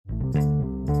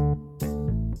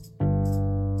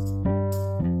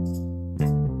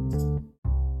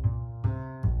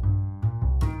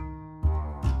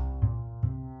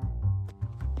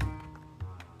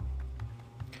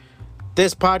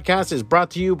This podcast is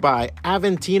brought to you by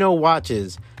Aventino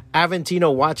Watches,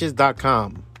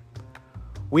 AventinoWatches.com.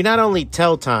 We not only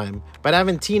tell time, but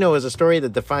Aventino is a story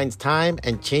that defines time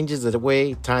and changes the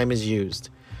way time is used.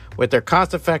 With their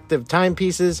cost-effective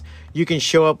timepieces, you can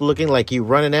show up looking like you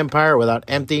run an empire without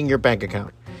emptying your bank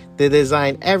account. They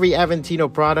design every Aventino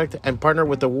product and partner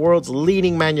with the world's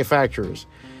leading manufacturers.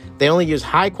 They only use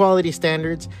high-quality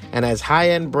standards and has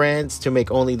high-end brands to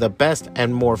make only the best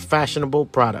and more fashionable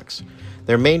products.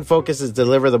 Their main focus is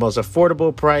deliver the most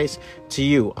affordable price to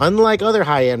you. Unlike other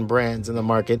high-end brands in the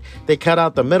market, they cut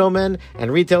out the middlemen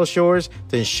and retail stores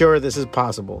to ensure this is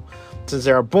possible. Since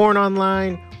they are born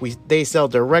online, they sell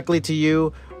directly to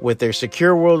you with their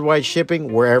secure worldwide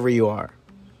shipping wherever you are.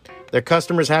 Their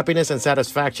customers' happiness and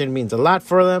satisfaction means a lot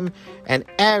for them, and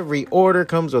every order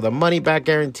comes with a money-back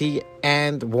guarantee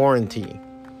and warranty.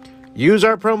 Use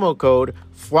our promo code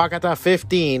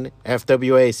FWACATA15,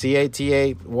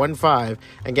 FWACATA15,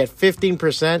 and get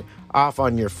 15% off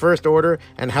on your first order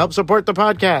and help support the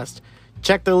podcast.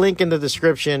 Check the link in the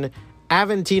description,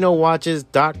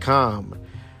 AventinoWatches.com.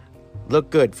 Look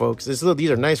good, folks. These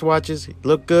are nice watches.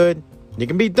 Look good. You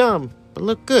can be dumb, but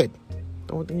look good.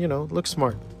 Don't, look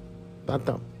smart. Not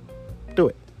dumb. Do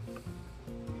it.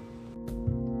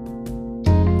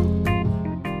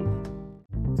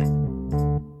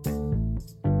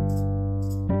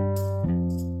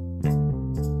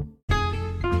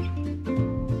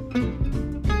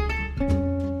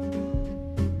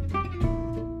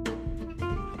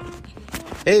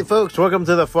 Hey folks, welcome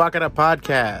to the Fuakata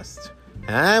Podcast.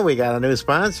 We got a new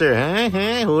sponsor,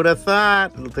 who'd have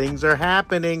thought? Things are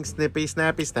happening. Snippy,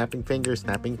 snappy, snapping fingers.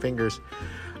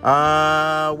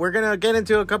 We're gonna get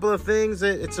into a couple of things.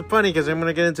 It's funny because I'm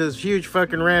gonna get into this huge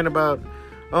fucking rant about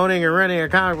owning and running a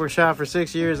comic book shop for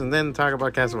 6 years and then talk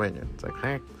about Castlevania. It's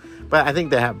like, But I think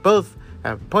they have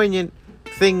poignant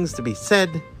things to be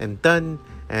said and done.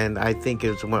 And I think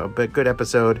it was a good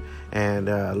episode, and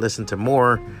listen to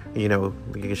more. You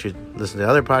should listen to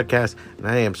other podcasts. And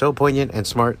I am so poignant and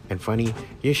smart and funny.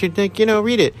 You should,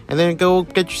 read it. And then go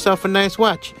get yourself a nice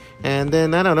watch. And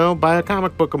then, buy a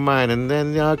comic book of mine. And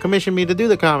then commission me to do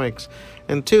the comics.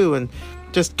 And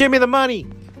just give me the money.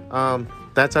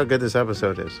 That's how good this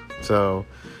episode is. So,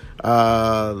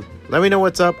 let me know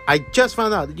what's up. I just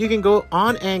found out that you can go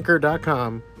on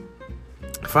Anchor.com.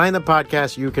 Find the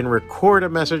podcast. You can record a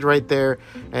message right there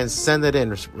and send it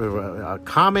in. A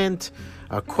comment,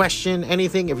 a question,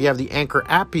 anything. If you have the Anchor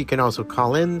app, you can also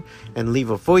call in and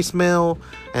leave a voicemail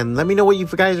and let me know what you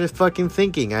guys are fucking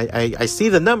thinking. I see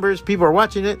the numbers. People are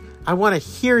watching it. I want to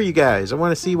hear you guys. I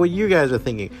want to see what you guys are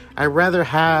thinking. I'd rather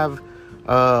have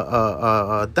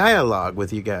a dialogue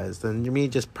with you guys than me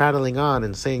just prattling on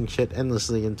and saying shit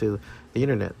endlessly into the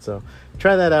internet. So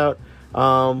try that out.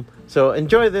 So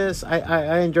enjoy this.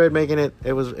 I enjoyed making it.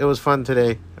 It was fun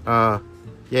today.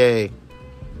 Yay.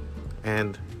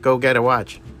 And go get a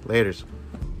watch. Laters.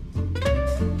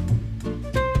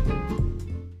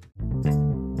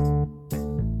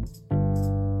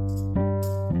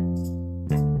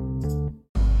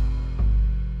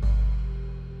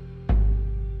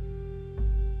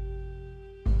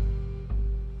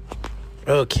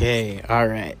 Okay, all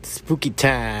right, spooky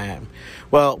time.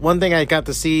 Well, one thing I got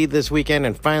to see this weekend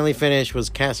and finally finished was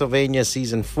Castlevania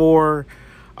Season 4.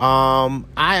 I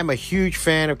am a huge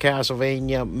fan of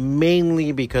Castlevania,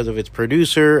 mainly because of its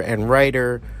producer and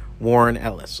writer, Warren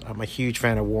Ellis. I'm a huge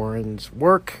fan of Warren's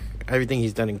work, everything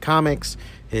he's done in comics,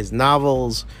 his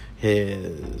novels,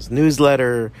 his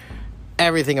newsletter,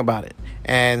 everything about it.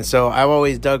 And so I've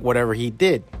always dug whatever he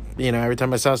did. Every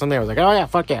time I saw something, I was like, oh yeah,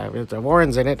 fuck yeah, if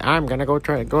Warren's in it, I'm gonna go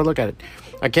look at it.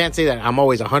 I can't say that I'm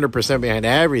always 100% behind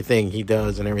everything he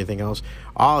does and everything else,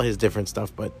 all his different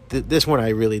stuff, but this one I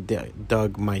really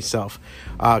dug myself.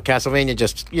 Castlevania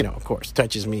just, of course,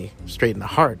 touches me straight in the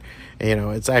heart.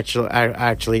 It's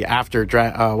actually after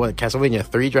Castlevania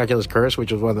 3, Dracula's Curse,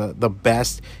 which was one of the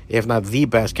best, if not the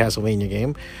best Castlevania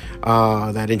game,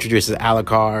 that introduces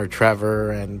Alucard,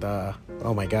 Trevor, and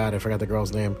oh my god, I forgot the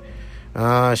girl's name.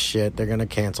 Shit, they're gonna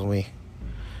cancel me.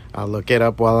 I'll look it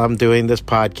up while I'm doing this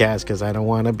podcast because I don't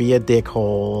want to be a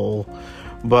dickhole.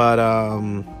 But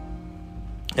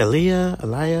Elia,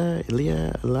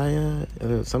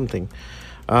 something.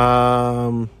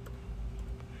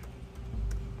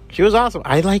 She was awesome.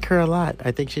 I like her a lot.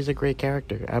 I think she's a great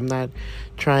character. I'm not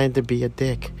trying to be a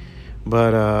dick,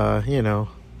 but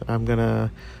I'm gonna.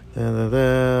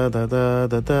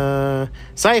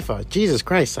 Sypha, Jesus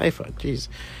Christ, Sypha, jeez.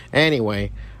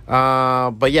 Anyway,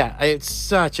 but yeah, it's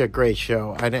such a great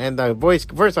show, and the voice.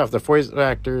 First off, the voice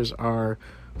actors are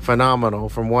phenomenal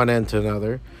from one end to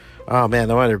another. Oh man,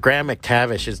 no wonder Graham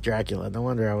McTavish is Dracula. No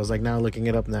wonder I was like now looking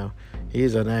it up now.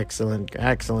 He's an excellent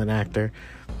actor.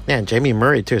 Yeah, and Jamie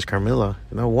Murray too is Carmilla.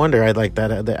 No wonder I like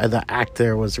that. The act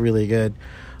there was really good.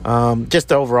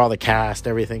 Just overall the cast,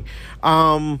 everything.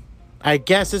 I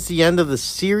guess it's the end of the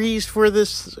series for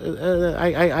this.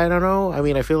 I don't know. I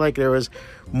mean, I feel like there was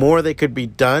more that could be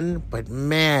done, but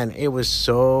man, it was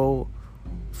so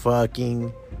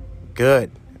fucking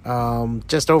good.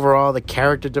 Just overall, the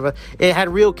character development. It had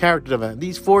real character development.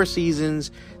 These 4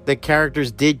 seasons, the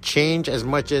characters did change as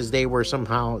much as they were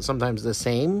sometimes the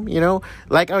same,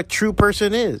 like a true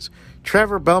person is.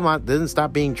 Trevor Belmont didn't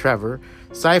stop being Trevor.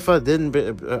 Sypha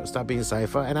didn't stop being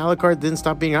Sypha. And Alucard didn't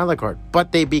stop being Alucard.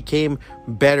 But they became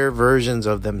better versions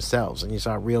of themselves. And you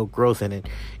saw real growth in it.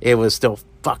 It was still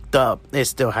fucked up. It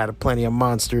still had plenty of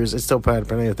monsters. It still had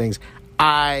plenty of things.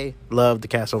 I loved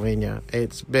Castlevania.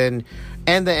 It's been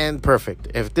end-to-end perfect.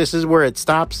 If this is where it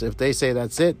stops, if they say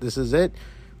that's it, this is it,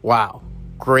 wow.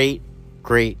 Great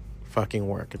fucking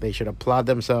work. They should applaud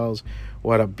themselves.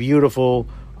 What a beautiful,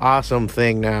 awesome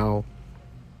thing now.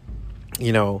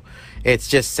 It's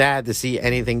just sad to see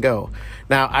anything go.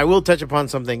 Now, I will touch upon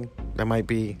something that might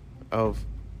be of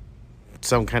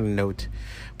some kind of note.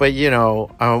 But,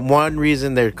 one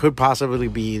reason there could possibly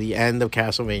be the end of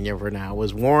Castlevania for now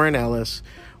was Warren Ellis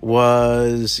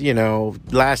was,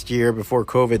 last year before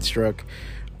COVID struck,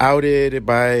 outed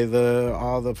by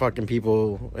all the fucking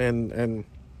people and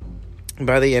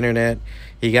by the internet.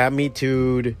 He got Me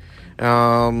Too'd.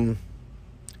 And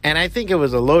I think it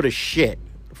was a load of shit,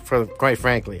 quite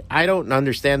frankly. I don't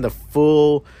understand the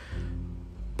full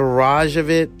barrage of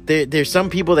it. There's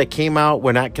some people that came out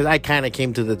because I kind of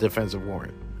came to the defense of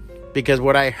Warren. Because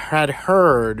what I had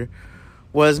heard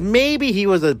was maybe he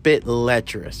was a bit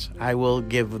lecherous. I will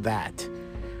give that.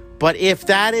 But if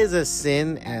that is a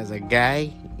sin as a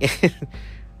guy,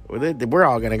 we're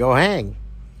all going to go hang.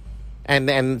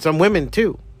 And some women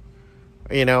too.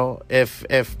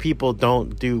 If people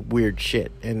don't do weird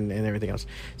shit and everything else.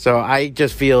 So I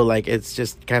just feel like it's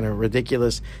just kind of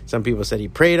ridiculous. Some people said he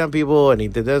preyed on people and he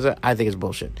did this. I think it's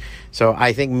bullshit. So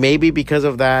I think maybe because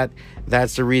of that,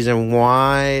 that's the reason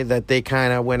why that they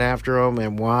kind of went after him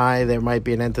and why there might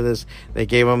be an end to this. They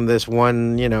gave him this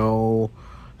one,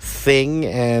 thing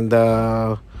and,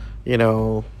 I'm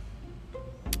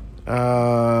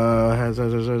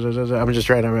just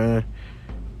trying to...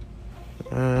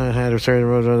 had a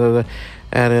certain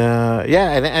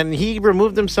and he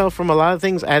removed himself from a lot of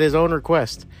things at his own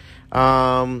request.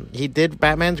 He did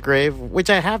Batman's Grave, which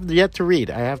I have yet to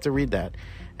read. I have to read that,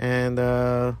 and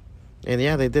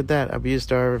yeah, they did that.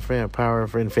 Abused our power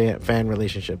in fan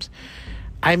relationships.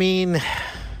 I mean,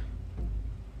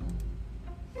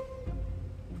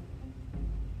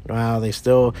 wow, they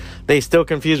still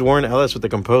confuse Warren Ellis with the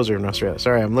composer in Australia.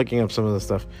 Sorry, I'm looking up some of the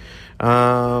stuff.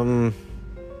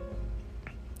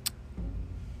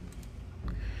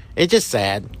 It's just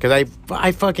sad because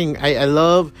I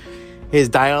love his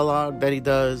dialogue that he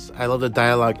does. I love the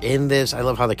dialogue in this. I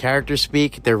love how the characters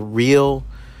speak. They're real.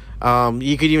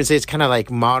 You could even say it's kind of like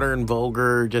modern,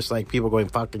 vulgar, just like people going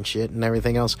fucking shit and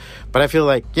everything else. But I feel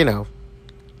like,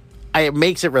 it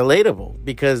makes it relatable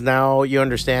because now you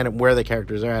understand where the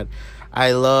characters are at.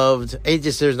 I loved it.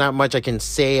 Just there's not much I can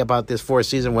say about this 4th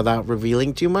season without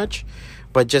revealing too much.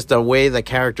 But just the way the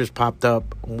characters popped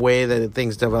up, way that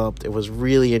things developed, it was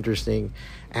really interesting.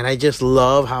 And I just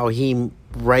love how he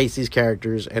writes these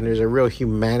characters, and there's a real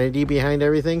humanity behind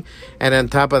everything. And on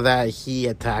top of that, he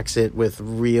attacks it with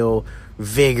real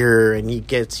vigor, and he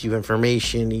gets you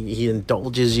information. He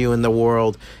indulges you in the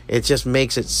world. It just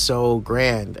makes it so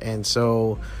grand. And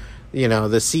so,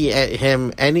 to see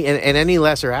him in any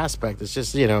lesser aspect, it's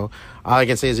just, all I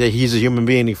can say is that he's a human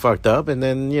being, he fucked up, and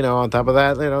then, on top of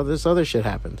that, this other shit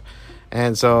happened.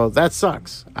 And so that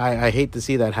sucks. I hate to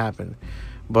see that happen.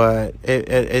 But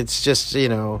it's just,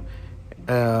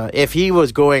 if he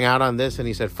was going out on this and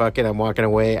he said, fuck it, I'm walking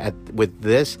away with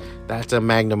this, that's a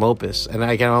magnum opus. And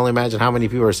I can only imagine how many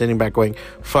people are sitting back going,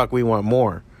 fuck, we want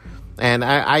more. And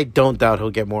I don't doubt he'll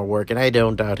get more work, and I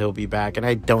don't doubt he'll be back, and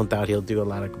I don't doubt he'll do a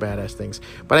lot of badass things.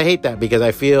 But I hate that because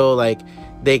I feel like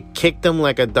they kicked him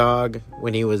like a dog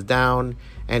when he was down,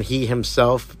 and he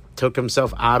himself took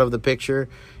himself out of the picture.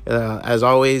 As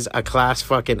always, a class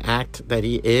fucking act that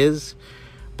he is.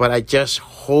 But I just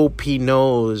hope he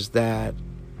knows that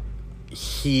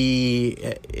he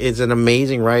is an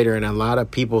amazing writer, and a lot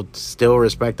of people still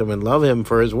respect him and love him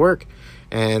for his work.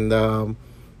 And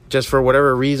just for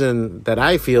whatever reason that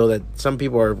I feel that some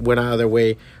people went out of their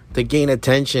way to gain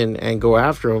attention and go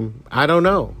after him, I don't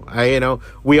know.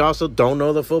 We also don't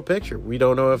know the full picture. We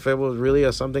don't know if it was really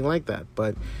something like that,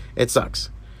 but it sucks.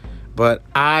 But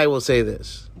I will say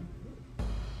this.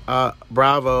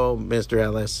 Bravo, Mr.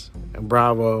 Ellis. And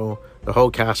bravo, the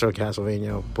whole cast of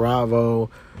Castlevania. Bravo,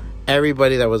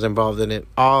 everybody that was involved in it.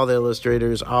 All the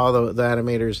illustrators, all the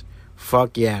animators.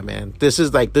 Fuck yeah, man. This is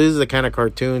the kind of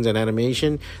cartoons and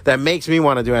animation that makes me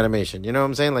want to do animation. You know what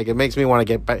I'm saying? Like, it makes me want to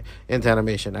get back into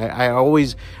animation.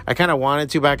 I kind of wanted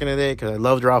to back in the day because I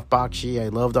loved Ralph Bakshi. I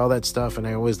loved all that stuff, and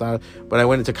I always thought, but I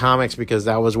went into comics because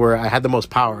that was where I had the most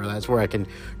power. That's where I can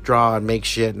draw and make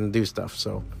shit and do stuff.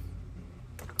 So,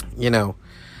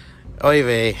 oy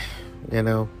vey,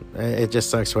 it just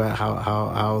sucks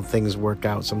how things work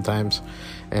out sometimes.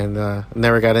 And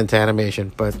never got into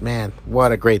animation, but man,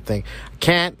 what a great thing.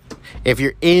 If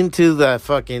you're into the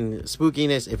fucking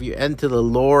spookiness, if you're into the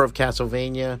lore of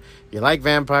Castlevania, you like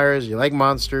vampires, you like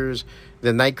monsters,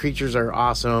 the night creatures are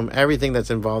awesome, everything that's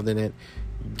involved in it,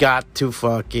 got to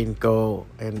fucking go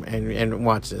and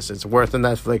watch this. It's worth a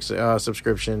Netflix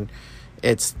subscription.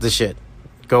 It's the shit.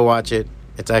 Go watch it.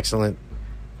 It's excellent.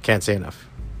 Can't say enough.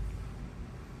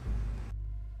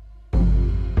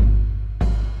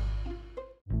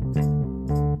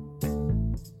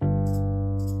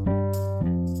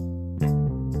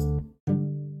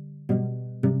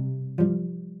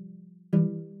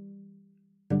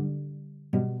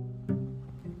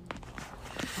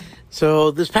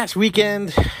 So this past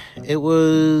weekend, it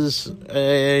was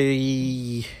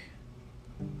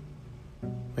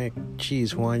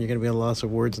geez, Juan, you're going to be at a loss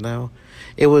of words now.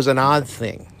 It was an odd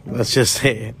thing. Let's just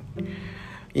say it.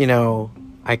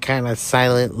 I kind of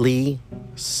silently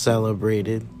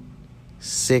celebrated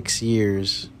 6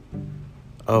 years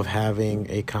of having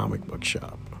a comic book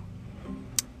shop.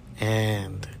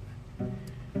 And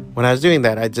when I was doing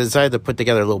that, I decided to put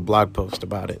together a little blog post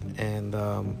about it. And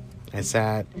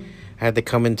I had to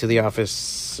come into the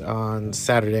office on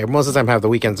Saturday. Most of the time I have the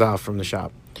weekends off from the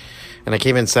shop. And I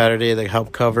came in Saturday to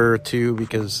help cover too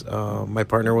because my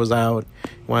partner was out.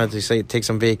 Wanted to take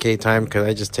some vacay time because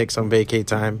I just take some vacay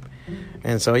time.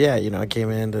 And so, yeah, I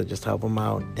came in to just help him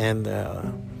out and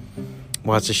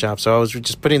watch the shop. So I was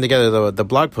just putting together the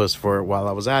blog post for it while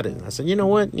I was at it. And I said, you know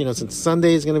what? Since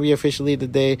Sunday is going to be officially the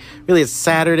day. Really, it's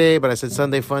Saturday, but I said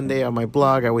Sunday Fun Day on my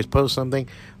blog. I always post something.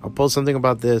 I'll post something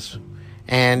about this.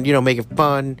 And, make it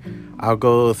fun. I'll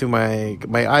go through my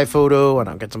iPhoto and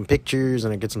I'll get some pictures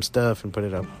and I get some stuff and put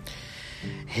it up.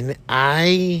 And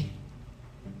I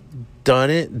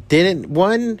didn't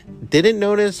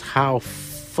notice how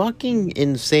fucking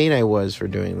insane I was for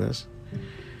doing this.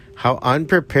 How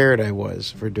unprepared I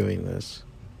was for doing this.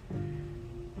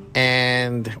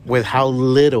 And with how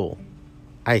little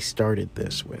I started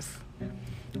this with.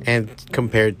 And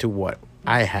compared to what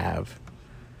I have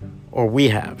or we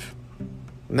have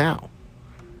now.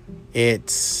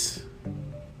 It's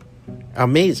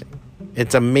amazing.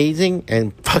 It's amazing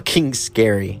and fucking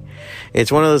scary.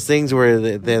 It's one of those things where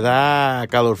te da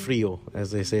calorfrío,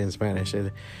 as they say in Spanish.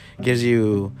 It gives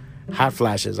you hot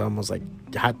flashes, almost like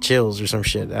hot chills or some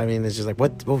shit. I mean, it's just like,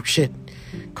 what? Oh, shit.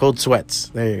 Cold sweats.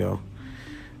 There you go.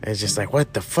 It's just like,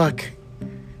 what the fuck?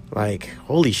 Like,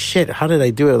 holy shit, how did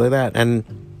I do it like that? And,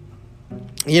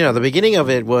 the beginning of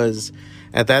it was,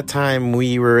 at that time,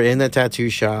 we were in the tattoo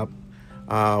shop.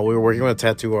 We were working with a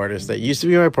tattoo artist that used to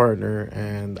be my partner,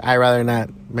 and I rather not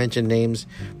mention names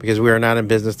because we are not in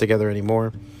business together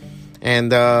anymore.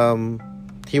 And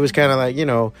he was kind of like,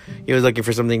 he was looking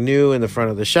for something new in the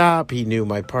front of the shop. He knew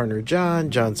my partner, John.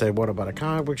 John said, what about a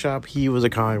comic book shop? He was a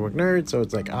comic book nerd, so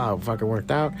it's like, oh, fucking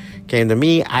worked out. Came to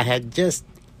me. I had just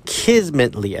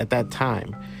kismetly at that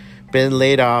time been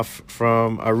laid off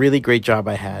from a really great job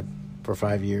I had for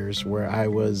 5 years where I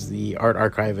was the art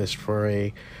archivist for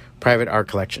a private art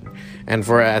collection. And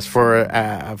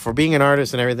for being an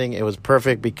artist and everything, it was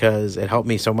perfect because it helped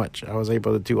me so much. I was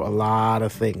able to do a lot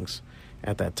of things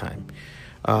at that time.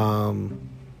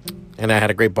 And I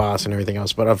had a great boss and everything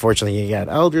else, but unfortunately he got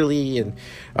elderly and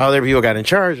other people got in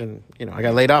charge and, I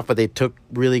got laid off, but they took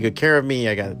really good care of me.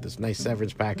 I got this nice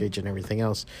severance package and everything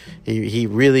else. He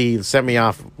really sent me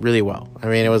off really well. I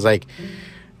mean, it was like,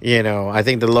 I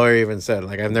think the lawyer even said,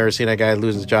 like, I've never seen a guy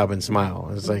lose his job and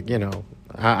smile. It's like,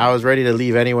 I was ready to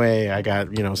leave anyway. I got,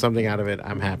 something out of it.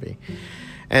 I'm happy.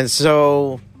 And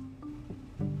so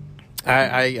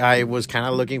I was kind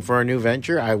of looking for a new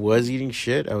venture. I was eating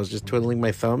shit. I was just twiddling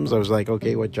my thumbs. I was like,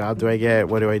 okay, what job do I get?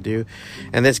 What do I do?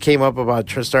 And this came up about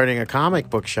starting a comic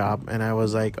book shop. And I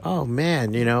was like, oh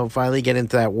man, finally get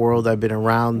into that world I've been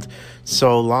around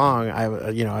so long. I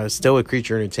was still with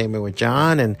Creature Entertainment with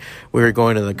John, and we were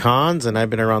going to the cons, and I've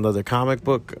been around other comic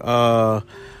book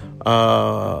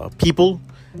people,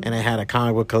 and I had a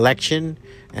comic book collection,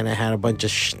 and I had a bunch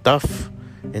of stuff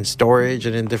in storage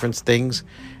and in different things.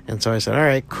 And so I said, all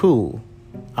right, cool.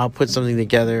 I'll put something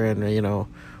together and,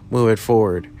 move it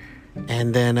forward.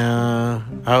 And then,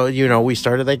 we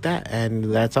started like that.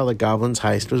 And that's how the Goblins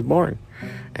Heist was born.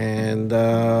 And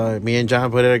me and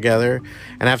John put it together.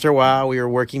 And after a while, we were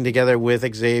working together with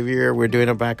Xavier. We're doing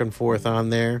a back and forth on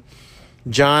there.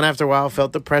 John, after a while,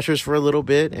 felt the pressures for a little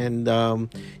bit,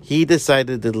 and he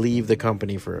decided to leave the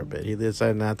company for a bit. He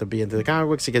decided not to be into the comic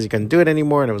books because he couldn't do it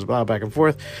anymore, and it was blah, back and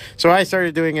forth. So I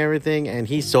started doing everything, and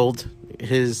he sold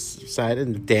his side,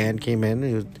 and Dan came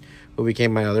in, who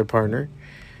became my other partner,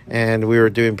 and we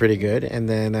were doing pretty good. And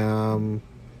then, and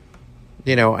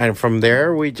from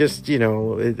there, we just,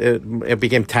 it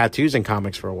became tattoos and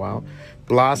comics for a while,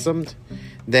 blossomed.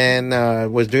 Then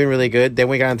was doing really good. Then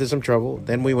we got into some trouble.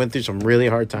 Then we went through some really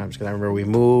hard times because I remember we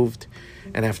moved.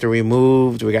 And after we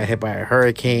moved, we got hit by a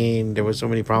hurricane. There was so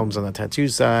many problems on the tattoo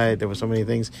side. There were so many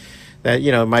things that,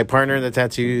 my partner in the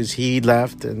tattoos, he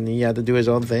left and he had to do his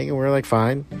own thing. And we were like,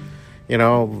 fine.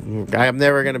 I'm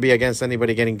never going to be against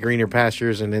anybody getting greener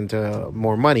pastures and into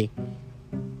more money.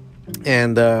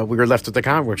 And we were left with the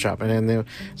comic book shop. And then there were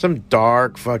some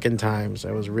dark fucking times.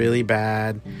 It was really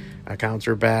bad. Accounts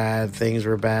were bad. Things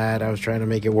were bad. I was trying to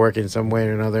make it work in some way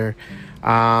or another.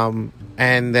 And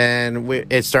then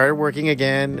it started working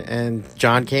again. And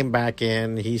John came back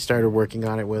in. He started working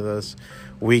on it with us.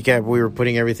 We were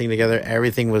putting everything together.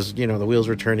 Everything was, the wheels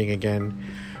were turning again.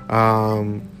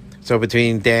 So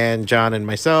between Dan, John, and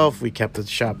myself, we kept the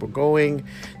shop going.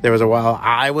 There was a while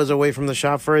I was away from the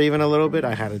shop for even a little bit.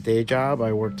 I had a day job.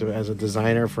 I worked as a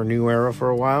designer for New Era for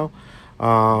a while.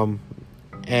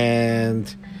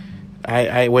 And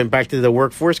I went back to the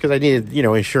workforce because I needed,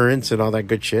 insurance and all that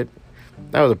good shit.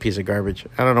 That was a piece of garbage.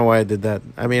 I don't know why I did that.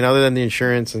 I mean, other than the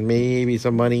insurance and maybe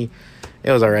some money,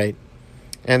 it was all right.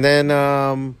 And then,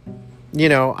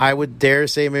 I would dare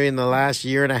say maybe in the last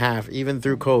year and a half, even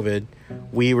through COVID,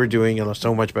 we were doing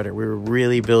so much better. We were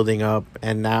really building up,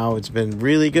 and now it's been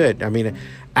really good. I mean,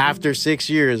 after 6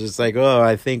 years, it's like,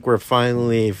 I think we're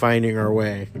finally finding our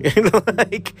way.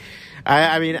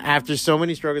 I mean, after so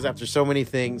many struggles, after so many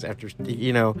things,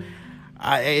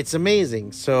 it's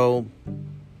amazing. So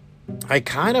I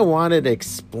kind of wanted to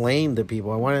explain to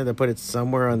people. I wanted to put it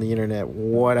somewhere on the internet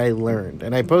what I learned,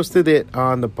 and I posted it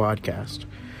on the podcast.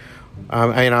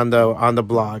 On the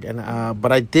blog, and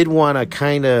but I did want to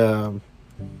kind of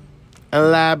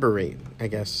elaborate, I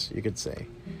guess you could say,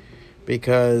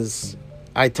 because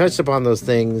I touched upon those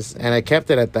things and I kept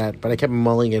it at that, but I kept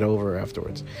mulling it over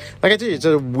afterwards. Like I told you, it's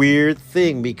a weird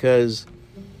thing because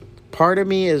part of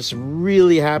me is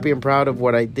really happy and proud of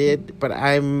what I did, but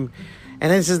and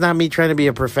this is not me trying to be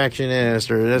a perfectionist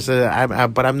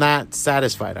but I'm not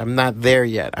satisfied. I'm not there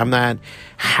yet. I'm not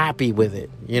happy with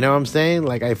it. You know what I'm saying?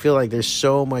 Like, I feel like there's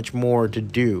so much more to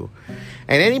do.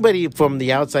 And anybody from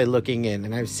the outside looking in,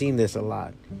 and I've seen this a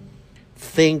lot,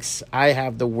 thinks I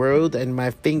have the world at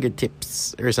my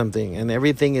fingertips or something, and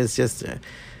everything is just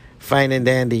fine and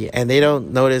dandy, and they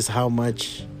don't notice how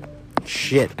much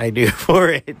shit I do for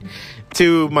it,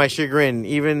 to my chagrin.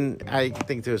 Even, I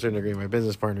think to a certain degree, my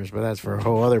business partners, but that's for a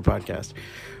whole other podcast.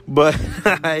 But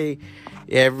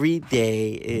every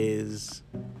day is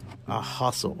a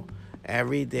hustle.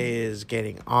 Every day is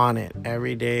getting on it.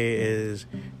 Every day is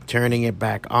turning it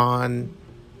back on.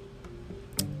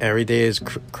 Every day is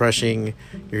crushing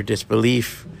your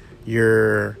disbelief,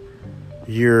 your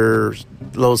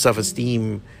low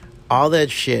self-esteem, all that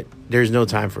shit. There's no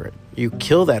time for it. You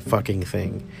kill that fucking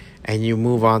thing and you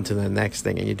move on to the next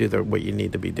thing and you do what you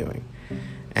need to be doing.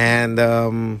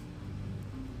 And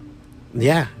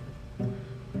yeah.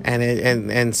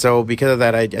 And so because of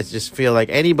that, I just feel like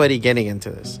anybody getting into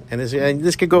this, and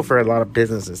this could go for a lot of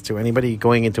businesses too. Anybody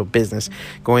going into a business,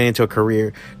 going into a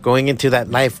career, going into that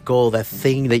life goal, that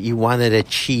thing that you wanted to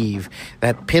achieve,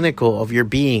 that pinnacle of your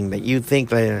being that you think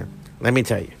that, let me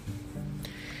tell you,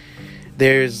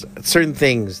 there's certain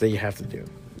things that you have to do.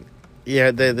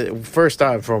 Yeah, the first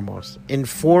and foremost,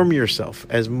 inform yourself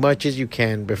as much as you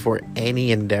can before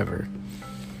any endeavor.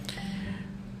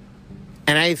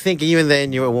 And I think even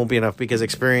then it won't be enough, because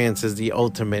experience is the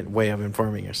ultimate way of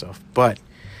informing yourself. But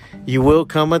you will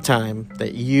come a time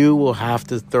that you will have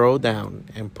to throw down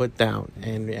and put down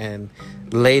and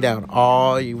lay down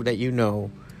all that you know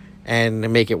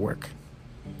and make it work.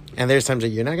 And there's times that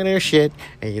you're not going to know shit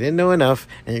and you didn't know enough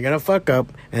and you're going to fuck up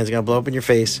and it's going to blow up in your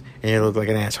face and you look like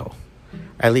an asshole.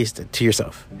 At least to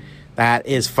yourself. That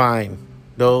is fine.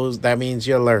 That means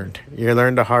you learned. You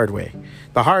learned the hard way.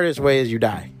 The hardest way is you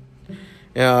die.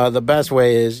 The best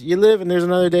way is you live and there's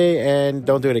another day and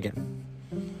don't do it again.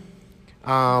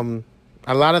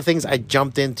 A lot of things I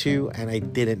jumped into and I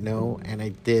didn't know, and I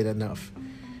did enough.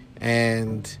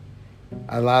 And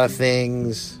a lot of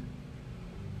things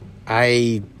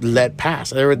I let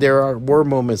pass. Were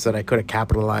moments that I could have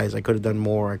capitalized. I could have done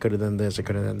more. I could have done this. I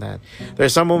could have done that.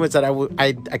 There's some moments that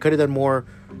I could have done more.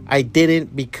 I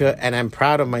didn't, and I'm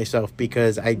proud of myself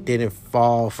because I didn't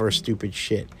fall for stupid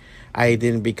shit. I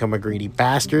didn't become a greedy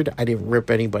bastard. I didn't rip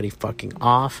anybody fucking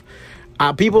off.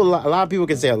 A lot of people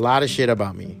can say a lot of shit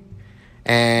about me.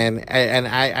 And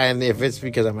if it's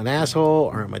because I'm an asshole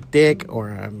or I'm a dick or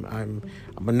I'm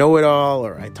a know-it-all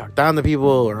or I talk down to people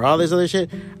or all this other shit,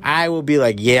 I will be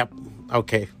like, yep,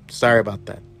 okay, sorry about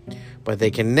that. But they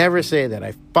can never say that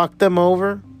I fucked them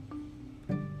over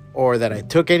or that I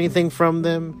took anything from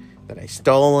them, that I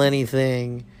stole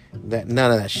anything, that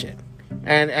none of that shit.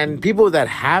 And people that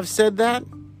have said that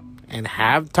and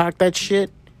have talked that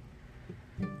shit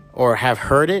or have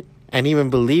heard it and even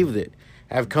believed it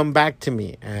have come back to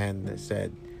me and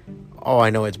said, oh,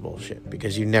 I know it's bullshit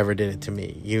because you never did it to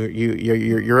me.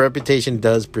 Your reputation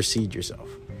does precede yourself.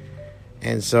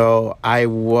 And so I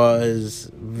was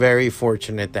very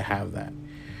fortunate to have that.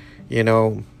 You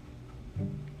know,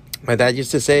 my dad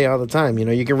used to say all the time, you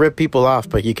know, you can rip people off,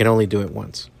 but you can only do it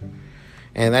once.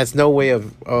 And that's no way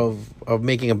of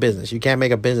making a business. You can't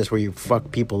make a business where you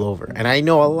fuck people over. And I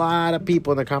know a lot of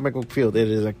people in the comic book field. It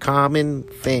is a common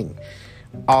thing.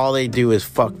 All they do is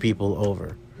fuck people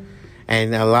over.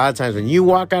 And a lot of times when you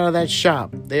walk out of that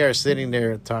shop, they are sitting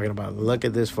there talking about, look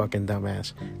at this fucking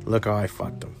dumbass. Look how I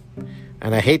fucked him.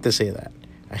 And I hate to say that.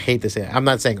 I'm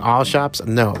not saying all shops.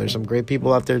 No, there's some great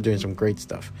people out there doing some great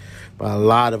stuff. But a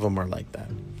lot of them are like that.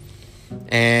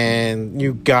 And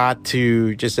you got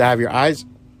to just have your eyes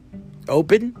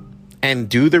open and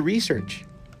do the research.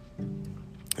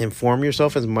 Inform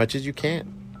yourself as much as you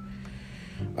can.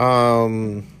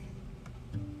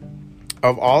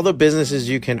 Of all the businesses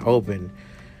you can open,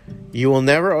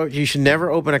 you should never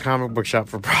open a comic book shop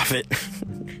for profit.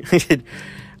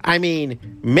 I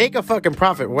mean, make a fucking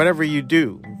profit, whatever you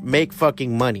do, make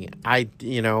fucking money.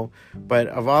 But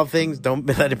of all things, don't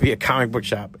let it be a comic book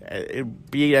shop.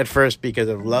 Be at first because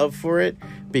of love for it,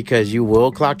 because you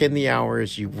will clock in the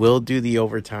hours, you will do the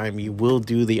overtime, you will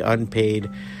do the unpaid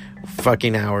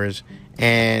fucking hours,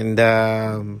 and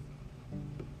and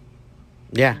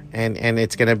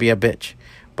it's gonna be a bitch.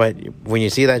 But when you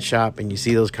see that shop and you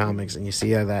see those comics and you see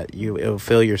how that, it'll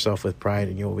fill yourself with pride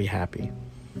and you'll be happy.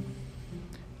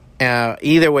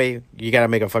 Either way, you gotta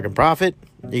make a fucking profit.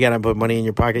 You gotta put money in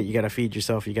your pocket. You gotta feed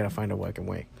yourself. You gotta find a fucking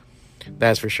way.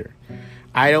 That's for sure.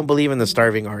 I don't believe in the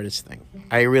starving artist thing.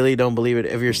 I really don't believe it.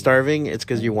 If you're starving, it's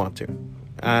because you want to.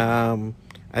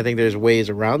 I think there's ways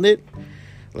around it,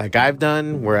 like I've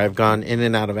done, where I've gone in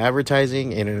and out of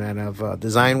advertising, in and out of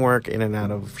design work, in and out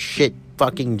of shit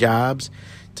fucking jobs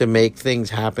to make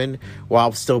things happen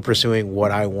while still pursuing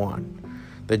what I want.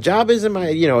 The job isn't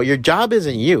your job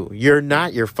isn't you. You're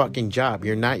not your fucking job.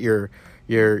 You're not your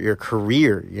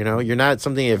career. You're not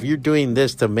something. If you're doing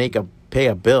this to pay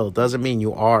a bill, doesn't mean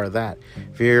you are that.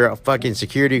 If you're a fucking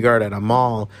security guard at a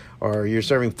mall or you're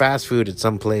serving fast food at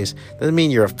some place, doesn't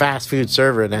mean you're a fast food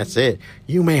server and that's it.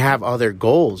 You may have other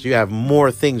goals. You have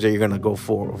more things that you're gonna go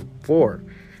for.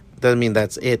 Doesn't mean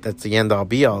that's it. That's the end all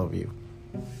be all of you.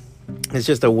 It's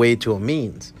just a way to a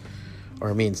means,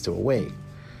 or a means to a way.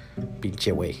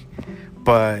 Pinche way.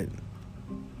 But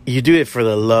you do it for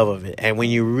the love of it. And when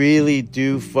you really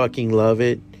do fucking love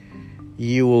it,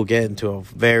 you will get into a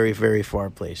very, very far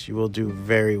place. You will do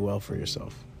very well for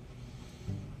yourself.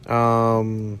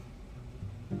 And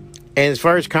as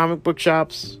far as comic book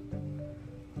shops,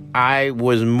 I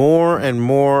was more and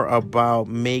more about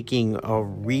making a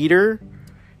reader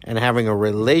and having a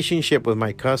relationship with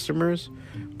my customers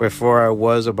before I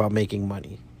was about making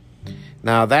money.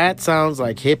 Now, that sounds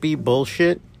like hippie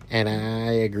bullshit, and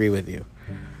I agree with you.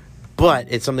 But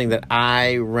it's something that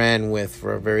I ran with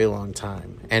for a very long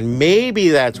time. And maybe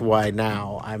that's why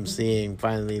now I'm seeing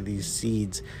finally these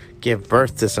seeds give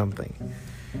birth to something.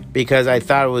 Because I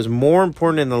thought it was more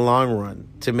important in the long run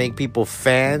to make people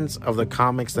fans of the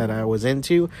comics that I was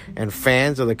into and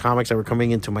fans of the comics that were coming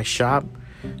into my shop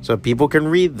so people can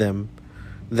read them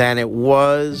than it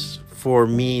was for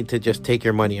me to just take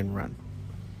your money and run.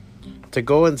 To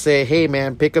go and say, hey,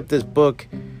 man, pick up this book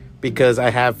because I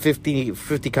have 50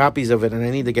 copies of it and I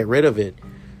need to get rid of it.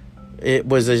 It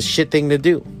was a shit thing to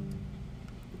do.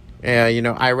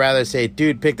 I rather say,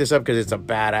 dude, pick this up because it's a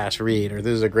badass read, or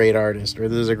this is a great artist, or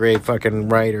this is a great fucking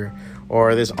writer,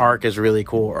 or this arc is really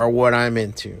cool, or what I'm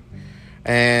into.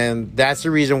 And that's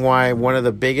the reason why one of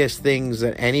the biggest things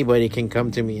that anybody can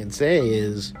come to me and say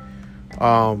is,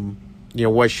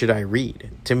 what should I read?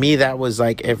 To me, that was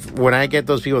like, when I get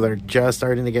those people that are just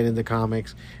starting to get into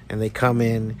comics and they come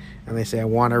in and they say, I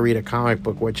want to read a comic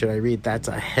book, what should I read? That's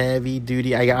a heavy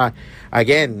duty. I got,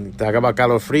 again, talk about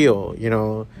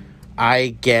calofrio, I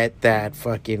get that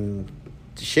fucking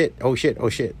shit. Oh shit.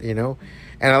 And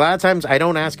a lot of times I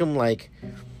don't ask them like,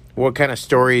 what kind of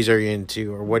stories are you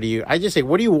into, or I just say,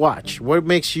 what do you watch? What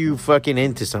makes you fucking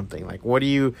into something? Like, what do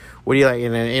you like?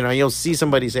 And you'll see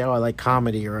somebody say, oh, I like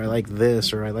comedy, or I like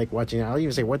this, or I like watching. I'll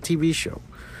even say, what TV show?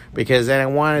 Because then I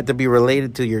want it to be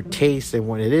related to your taste and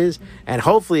what it is, and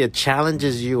hopefully it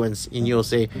challenges you, and you'll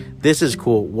say, this is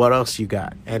cool. What else you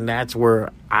got? And that's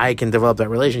where I can develop that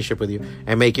relationship with you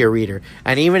and make you a reader.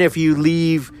 And even if you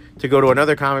leave to go to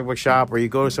another comic book shop, or you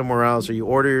go somewhere else, or you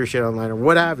order your shit online, or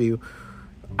what have you,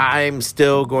 I'm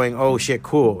still going, oh shit,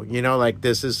 cool. Like,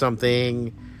 this is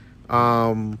something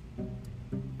that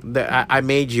I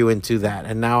made you into that,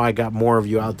 and now I got more of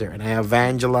you out there, and I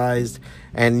evangelized,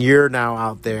 and you're now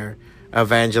out there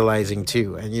evangelizing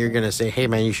too, and you're gonna say, hey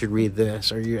man, you should read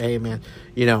this, or hey man,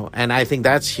 and I think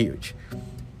that's huge.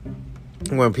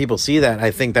 When people see that,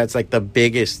 I think that's like the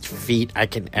biggest feat I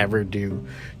can ever do.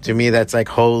 To me, that's like,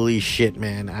 holy shit,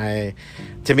 man.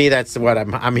 To me, that's what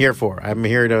I'm here for. I'm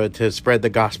here to spread the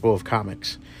gospel of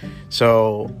comics.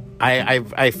 So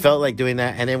I felt like doing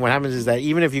that. And then what happens is that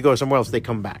even if you go somewhere else, they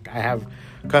come back. I have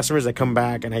customers that come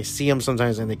back, and I see them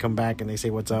sometimes, and they come back and they say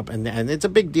what's up, and it's a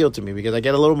big deal to me because I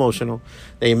get a little emotional.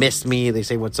 They miss me, they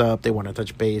say what's up, they want to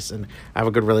touch base, and I have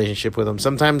a good relationship with them.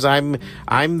 Sometimes I'm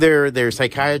their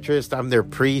psychiatrist, I'm their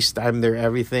priest, I'm their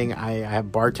everything. I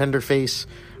have bartender face.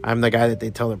 I'm the guy that they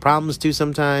tell their problems to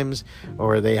sometimes,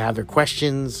 or they have their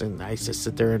questions, and I just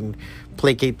sit there and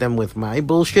placate them with my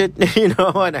bullshit, and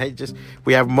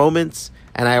we have moments,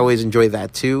 and I always enjoy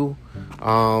that too.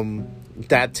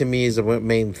 That to me is the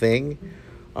main thing.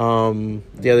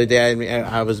 The other day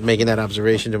I was making that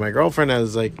observation to my girlfriend. I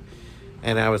was like,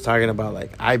 and I was talking about,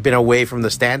 like, I've been away from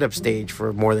the stand-up stage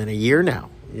for more than a year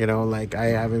now. Like, I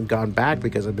haven't gone back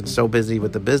because I've been so busy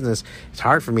with the business. It's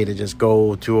hard for me to just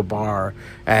go to a bar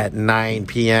at 9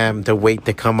 p.m. to wait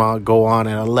to go on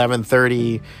at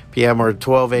 11:30 p.m. or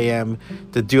 12 a.m.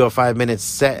 to do a 5-minute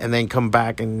set and then come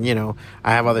back, and,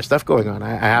 I have other stuff going on.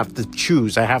 I have to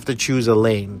choose. I have to choose a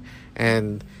lane.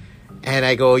 And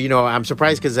I go, I'm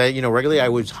surprised because regularly I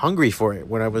was hungry for it.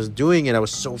 When I was doing it, I was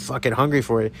so fucking hungry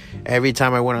for it. Every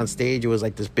time I went on stage, it was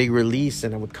like this big release,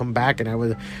 and I would come back, and I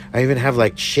even have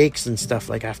like shakes and stuff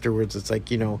like afterwards. It's like,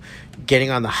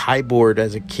 getting on the high board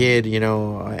as a kid,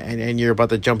 and you're about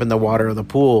to jump in the water of the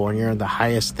pool, and you're on the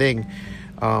highest thing.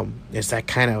 It's that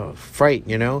kind of fright,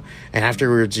 and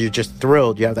afterwards you're just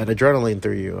thrilled. You have that adrenaline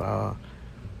through you.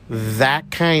 That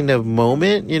kind of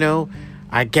moment,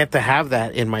 I get to have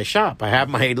that in my shop. I have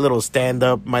my little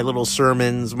stand-up, my little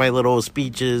sermons, my little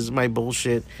speeches, my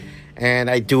bullshit. And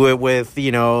I do it with,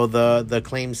 the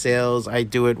claim sales. I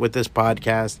do it with this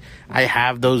podcast. I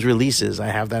have those releases. I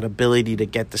have that ability to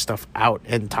get the stuff out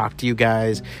and talk to you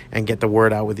guys and get the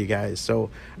word out with you guys. So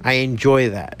I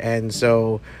enjoy that. And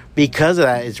so because of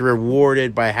that, it's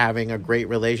rewarded by having a great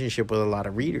relationship with a lot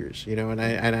of readers, and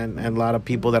a lot of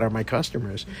people that are my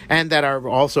customers and that are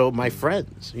also my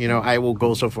friends. I will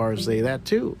go so far as to say that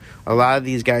too. A lot of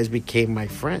these guys became my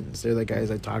friends. They're the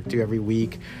guys I talk to every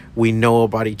week. We know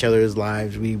about each other's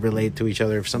lives. We relate to each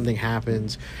other. If something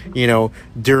happens,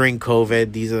 during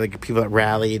COVID, these are the people that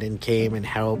rallied and came and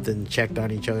helped and checked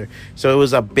on each other. So it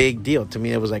was a big deal. To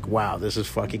me, it was like, wow, this is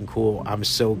fucking cool. I'm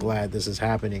so glad this is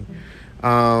happening.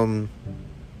 So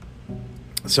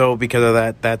because of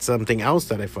that, that's something else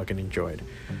that I fucking enjoyed.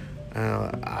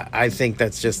 I think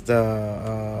that's just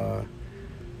the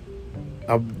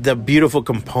beautiful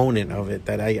component of it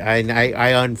that I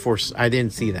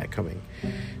didn't see that coming.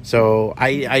 So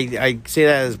I say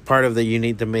that as part of the, you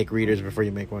need to make readers before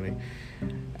you make money.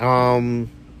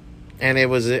 And it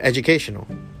was educational.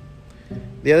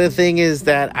 The other thing is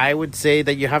that I would say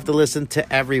that you have to listen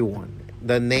to everyone.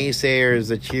 The naysayers,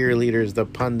 the cheerleaders, the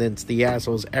pundits, the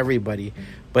assholes, everybody,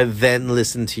 but then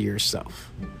listen to yourself.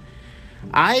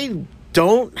 I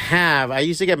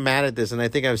used to get mad at this, and I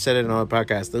think I've said it on a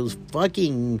podcast, those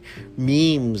fucking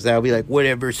memes that'll be like,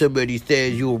 whatever somebody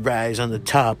says, you'll rise on the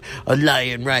top, a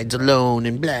lion rides alone,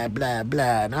 and blah, blah,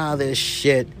 blah, and all this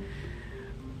shit.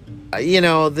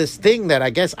 This thing that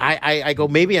I guess I go,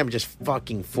 maybe I'm just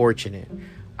fucking fortunate.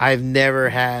 I've never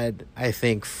had, I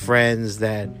think, friends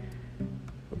that,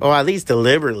 at least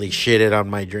deliberately shitted on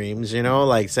my dreams,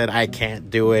 like said, I can't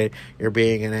do it, you're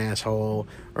being an asshole,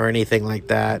 or anything like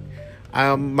that.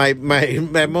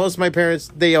 Most of my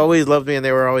parents, they always loved me, and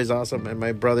they were always awesome, and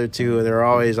my brother too, they're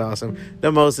always awesome.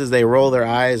 The most is they roll their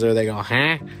eyes, or they go,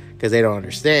 huh? because they don't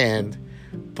understand,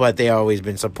 but they always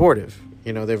been supportive.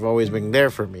 You know, they've always been there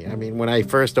for me. I mean, when I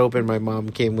first opened, my mom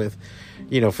came with,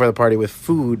 you know, for the party with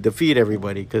food to feed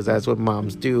everybody, because that's what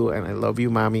moms do. And I love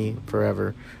you, mommy,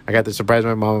 forever. I got to surprise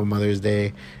my mom on Mother's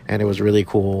Day, and it was really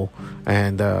cool.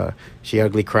 And she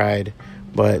ugly cried,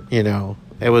 but, you know,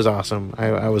 it was awesome.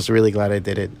 I was really glad I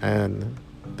did it. And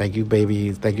thank you,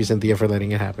 baby. Thank you, Cynthia, for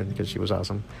letting it happen, because she was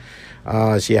awesome.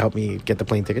 She helped me get the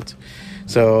plane tickets.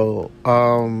 So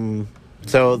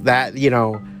that, you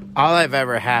know, all I've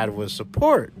ever had was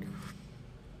support.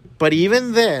 But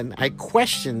even then, I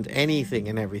questioned anything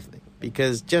and everything,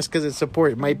 because just because it's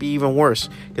support, it might be even worse,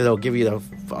 because it'll give you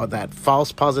that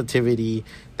false positivity,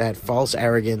 that false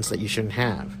arrogance that you shouldn't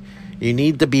have. You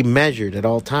need to be measured at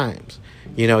all times.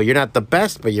 You know, you're not the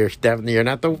best, but you're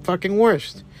not the fucking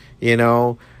worst. You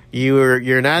know,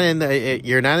 you're not in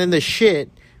the shit,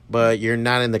 but you're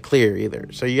not in the clear either.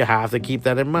 So you have to keep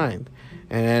that in mind.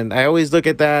 And I always look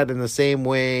at that in the same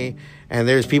way. And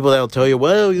there's people that'll tell you,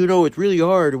 well, you know, it's really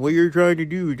hard what you're trying to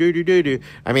do.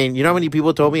 I mean, you know how many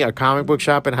people told me a comic book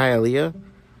shop in Hialeah?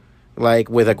 Like,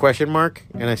 with a question mark,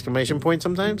 an exclamation point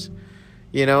sometimes?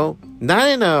 You know? Not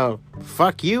in a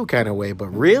fuck you kind of way, but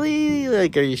really?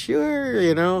 Like, are you sure?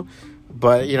 You know?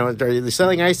 But, you know, are they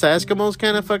selling ice to Eskimos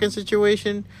kind of fucking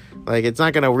situation? Like, it's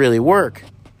not going to really work.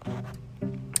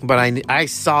 But I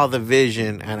saw the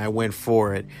vision, and I went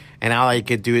for it. And all I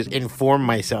could do is inform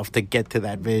myself to get to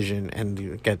that vision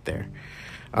and get there.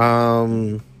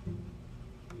 So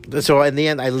in the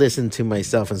end, I listened to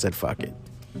myself and said, fuck it.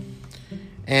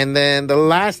 And then the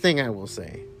last thing I will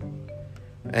say,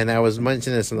 and I was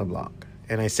mentioning this in the blog,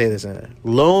 and I say this,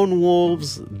 lone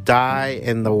wolves die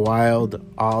in the wild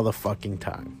all the fucking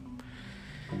time.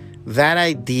 That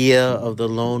idea of the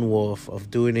lone wolf, of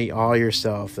doing it all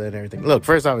yourself and everything. Look,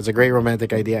 first off, it's a great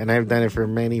romantic idea, and I've done it for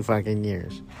many fucking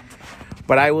years.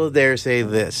 But I will dare say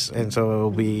this, and so it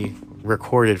will be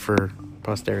recorded for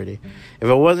posterity. If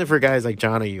it wasn't for guys like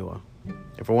John Ayua,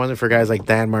 if it wasn't for guys like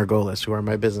Dan Margolis, who are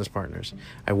my business partners,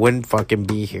 I wouldn't fucking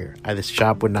be here. This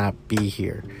shop would not be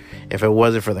here. If it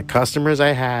wasn't for the customers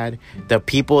I had, the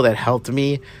people that helped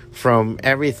me from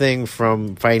everything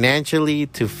from financially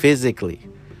to physically,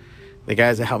 the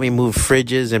guys that helped me move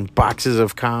fridges and boxes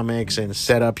of comics and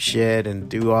set up shit and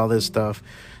do all this stuff,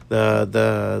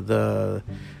 the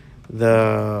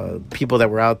people that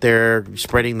were out there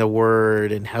spreading the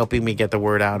word and helping me get the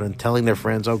word out and telling their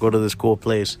friends, oh, go to this cool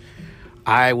place,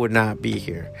 I would not be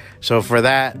here. So for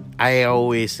that, I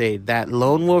always say, that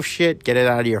lone wolf shit, get it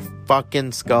out of your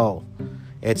fucking skull.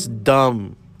 It's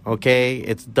dumb, okay?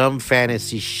 It's dumb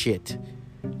fantasy shit.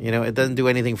 You know, it doesn't do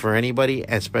anything for anybody,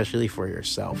 especially for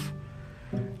yourself.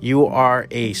 You are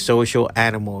a social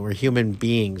animal. We're human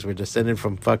beings. We're descended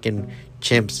from fucking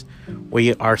chimps.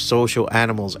 We are social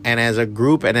animals. And as a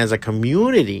group and as a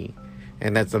community,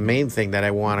 and that's the main thing that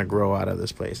I want to grow out of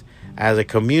this place. As a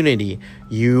community,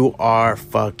 you are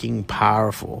fucking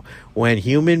powerful. When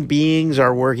human beings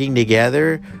are working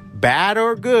together, bad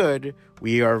or good,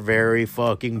 we are very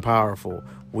fucking powerful.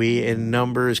 We in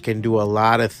numbers can do a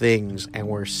lot of things, and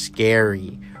we're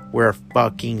scary. We're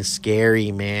fucking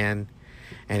scary, man.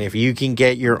 And if you can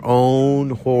get your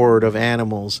own horde of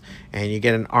animals, and you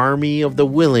get an army of the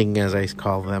willing, as I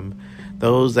call them,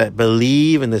 those that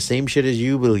believe in the same shit as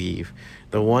you believe,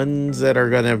 the ones that are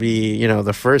going to be, you know,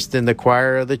 the first in the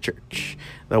choir of the church,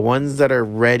 the ones that are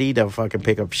ready to fucking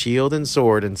pick up shield and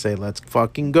sword and say, let's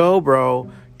fucking go,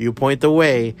 bro. You point the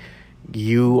way.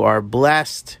 You are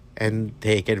blessed, and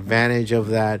take advantage of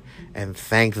that and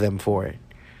thank them for it.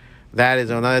 That is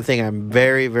another thing I'm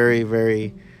very, very,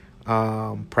 very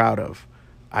proud of.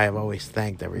 I have always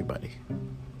thanked everybody.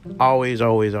 Always,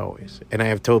 always, always. And I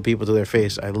have told people to their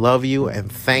face, I love you and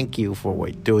thank you for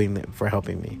for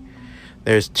helping me.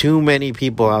 There's too many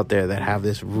people out there that have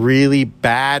this really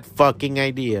bad fucking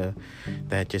idea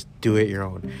that just do it your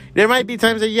own. There might be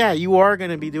times that, yeah, you are going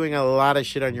to be doing a lot of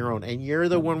shit on your own, and you're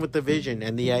the one with the vision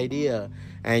and the idea,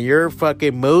 and you're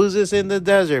fucking Moses in the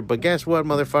desert. But guess what,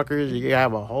 motherfuckers? You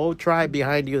have a whole tribe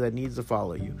behind you that needs to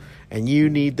follow you, and you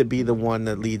need to be the one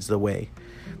that leads the way.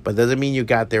 But doesn't mean you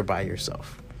got there by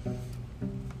yourself.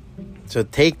 So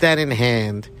take that in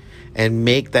hand and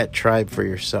make that tribe for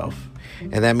yourself.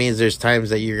 And that means there's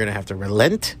times that you're going to have to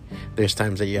relent. There's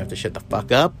times that you have to shut the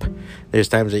fuck up. There's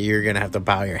times that you're going to have to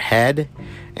bow your head.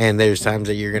 And there's times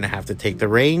that you're going to have to take the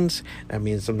reins. That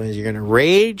means sometimes you're going to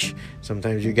rage.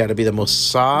 Sometimes you got to be the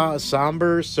most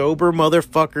somber, sober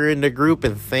motherfucker in the group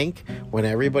and think when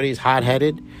everybody's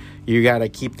hot-headed. You got to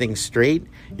keep things straight.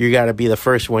 You got to be the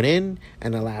first one in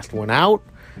and the last one out.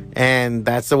 And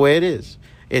that's the way it is.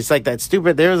 It's like that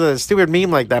stupid, there's a stupid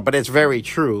meme like that, but it's very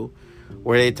true.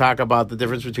 where they talk about the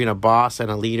difference between a boss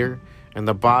and a leader. And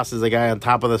the boss is the guy on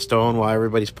top of the stone while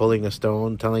everybody's pulling the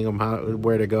stone, telling them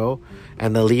where to go.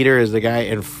 And the leader is the guy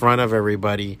in front of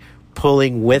everybody,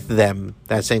 pulling with them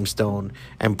that same stone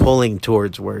and pulling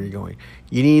towards where you're going.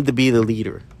 You need to be the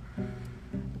leader.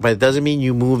 But it doesn't mean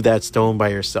you move that stone by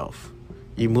yourself.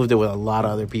 You moved it with a lot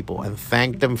of other people, and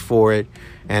thank them for it.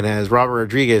 And as Robert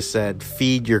Rodriguez said,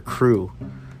 feed your crew.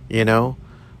 You know?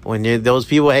 When those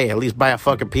people, hey, at least buy a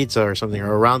fucking pizza or something,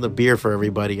 or a round of beer for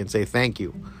everybody and say thank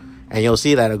you. And you'll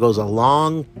see that it goes a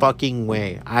long fucking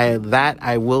way. I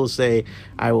will say,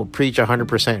 I will preach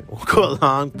 100%. Will go a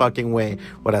long fucking way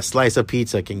what a slice of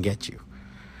pizza can get you.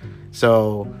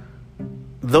 So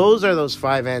those are those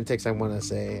 5 antics I want to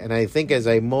say. And I think as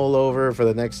I mull over for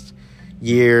the next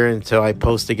year until I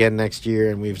post again next year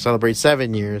and we celebrate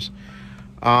 7 years,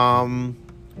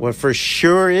 what for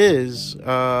sure is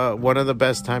one of the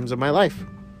best times of my life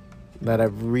that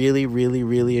I've really, really,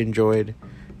 really enjoyed.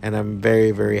 And I'm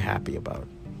very, very happy about.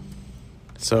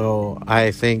 So I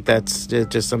think that's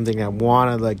just something I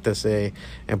want to say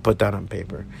and put down on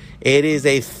paper. It is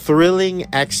a thrilling,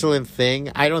 excellent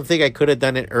thing. I don't think I could have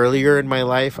done it earlier in my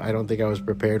life. I don't think I was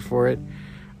prepared for it.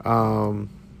 I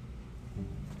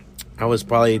was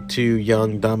probably too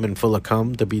young, dumb, and full of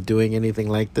cum to be doing anything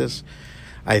like this.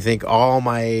 I think all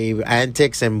my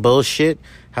antics and bullshit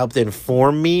helped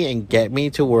inform me and get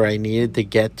me to where I needed to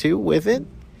get to with it.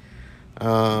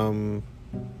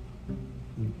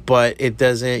 But it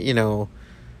doesn't,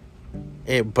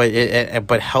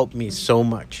 but helped me so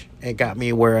much. It got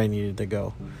me where I needed to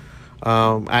go.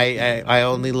 I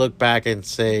only look back and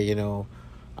say,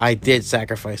 I did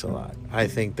sacrifice a lot. I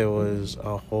think there was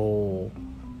a whole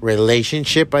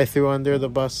relationship I threw under the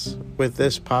bus with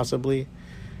this, possibly.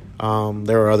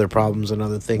 There were other problems and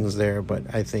other things there,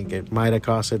 but I think it might have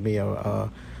costed me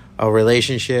a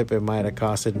relationship. It might have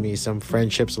costed me some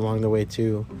friendships along the way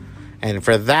too, and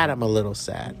for that I'm a little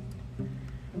sad.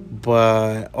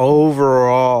 But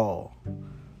overall,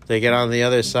 to get on the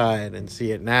other side and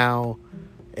see it now,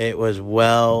 it was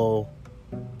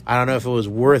I don't know if it was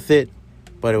worth it,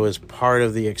 but it was part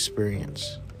of the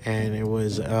experience, and it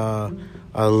was a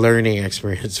learning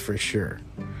experience for sure.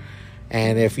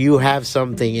 And if you have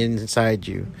something inside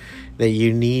you that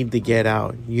you need to get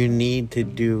out, you need to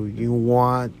do, you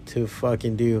want to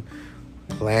fucking do,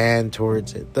 plan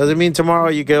towards it. Doesn't mean tomorrow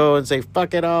you go and say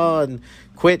fuck it all and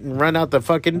quit and run out the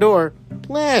fucking door.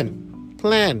 Plan.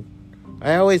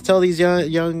 I always tell these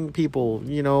young people,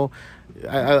 you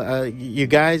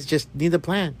guys just need to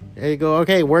plan. There you go.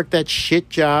 Okay, work that shit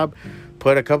job,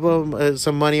 put a couple of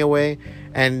some money away,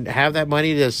 and have that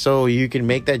money just so you can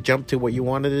make that jump to what you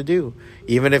wanted to do.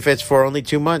 Even if it's for only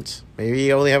 2 months. Maybe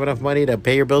you only have enough money to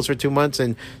pay your bills for 2 months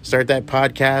and start that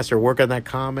podcast or work on that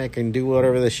comic and do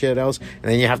whatever the shit else.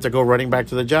 And then you have to go running back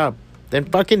to the job. Then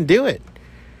fucking do it.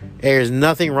 There's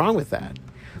nothing wrong with that.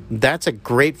 That's a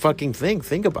great fucking thing.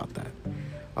 Think about that.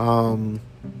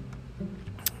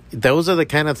 Those are the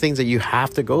kind of things that you have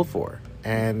to go for.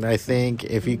 And I think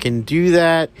if you can do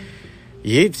that,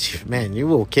 you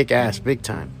will kick ass big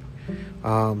time.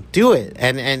 Do it,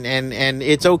 and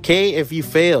it's okay if you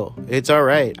fail. It's all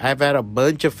right. I've had a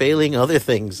bunch of failing other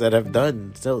things that I've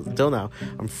done till now.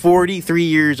 I'm 43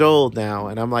 years old now,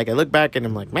 and I look back and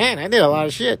I'm like, man, I did a lot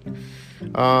of shit.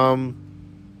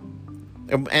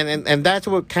 And that's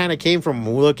what kind of came from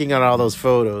looking at all those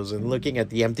photos and looking at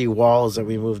the empty walls that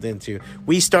we moved into.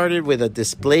 We started with a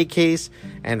display case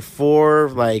and 4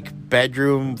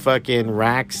 bedroom fucking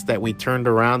racks that we turned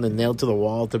around and nailed to the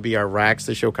wall to be our racks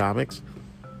to show comics.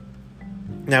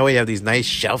 Now we have these nice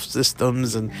shelf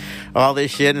systems and all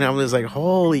this shit, and I'm just like,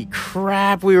 holy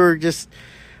crap, we were just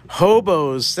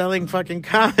hobos selling fucking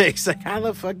comics. Like, how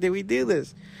the fuck did we do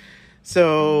this?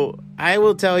 So I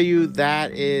will tell you,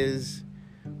 that is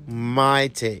my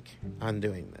take on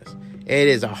doing this. It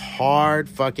is a hard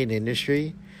fucking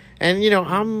industry, and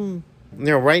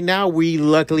right now we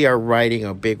luckily are riding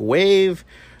a big wave.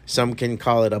 Some can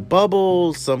call it a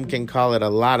bubble, some can call it a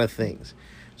lot of things.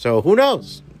 So who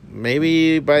knows?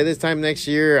 Maybe by this time next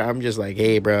year, I'm just like,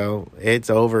 hey, bro, it's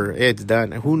over. It's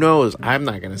done. Who knows? I'm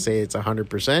not going to say it's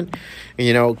 100%.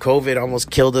 COVID almost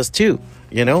killed us too,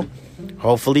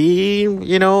 Hopefully,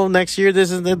 next year,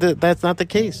 that's not the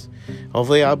case.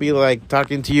 Hopefully, I'll be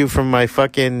talking to you from my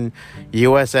fucking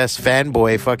USS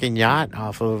fanboy fucking yacht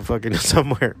off of fucking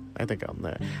somewhere. I think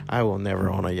I will never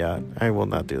own a yacht. I will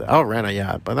not do that. I'll rent a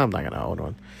yacht, but I'm not going to own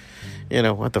one.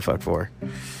 What the fuck for?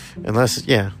 Unless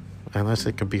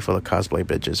it could be full of cosplay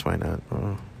bitches. Why not?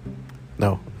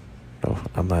 No,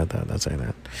 I'm not saying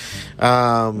that.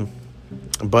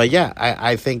 But yeah,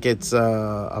 I think it's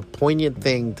a poignant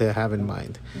thing to have in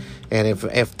mind. And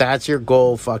if that's your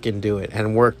goal, fucking do it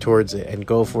and work towards it and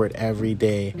go for it every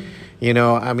day. You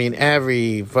know, I mean,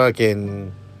 every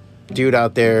fucking dude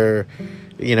out there,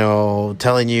 you know,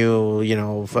 telling you, you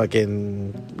know,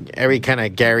 fucking every kind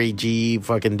of Gary G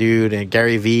fucking dude and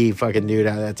Gary V fucking dude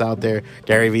that's out there.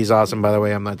 Gary V's awesome, by the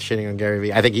way. I'm not shitting on Gary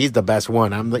V. I think he's the best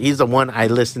one. He's the one I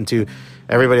listen to.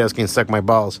 Everybody else can suck my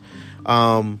balls.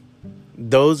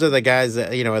 Those are the guys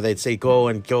that, you know, they'd say,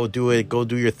 go do it, go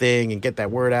do your thing and get that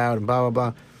word out and blah, blah,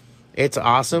 blah. It's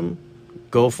awesome.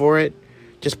 Go for it.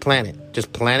 Just plan it.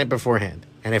 Just plan it beforehand.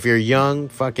 And if you're young,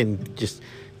 fucking just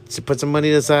put some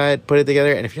money aside, put it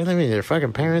together. And if you're living with your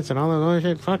fucking parents and all that other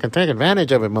shit, fucking take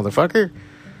advantage of it, motherfucker.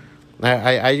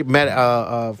 I met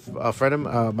a friend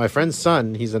of my friend's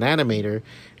son. He's an animator,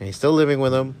 and he's still living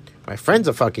with him. My friend's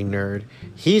a fucking nerd.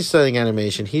 He's studying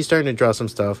animation. He's starting to draw some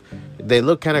stuff. They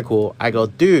look kind of cool. I go,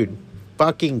 dude,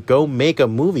 fucking go make a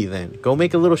movie then. Go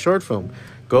make a little short film.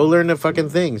 Go learn the fucking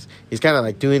things. He's kind of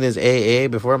like doing his AA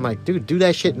before. I'm like, dude, do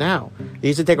that shit now. He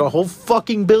used to take a whole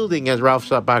fucking building, as Ralph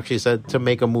Bakshi said, to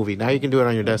make a movie. Now you can do it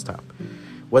on your desktop.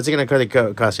 What's it going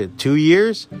to cost you? 2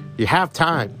 years? You have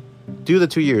time. Do the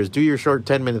 2 years. Do your short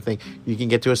 10-minute thing. You can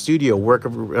get to a studio,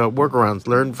 workarounds,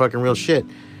 learn fucking real shit.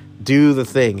 Do the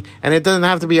thing. And it doesn't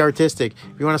have to be artistic.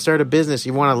 If you want to start a business,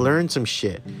 you want to learn some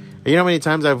shit. You know how many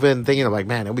times I've been thinking of like,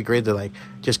 man, it'd be great to like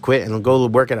just quit and go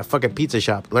work at a fucking pizza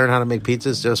shop. Learn how to make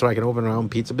pizzas just so I can open my own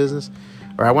pizza business.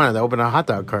 Or I wanted to open a hot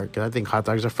dog cart because I think hot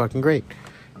dogs are fucking great.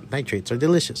 Nitrates are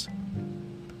delicious.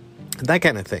 That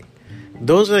kind of thing.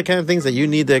 Those are the kind of things that you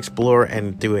need to explore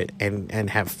and do it and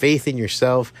have faith in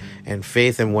yourself and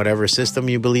faith in whatever system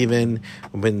you believe in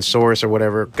source or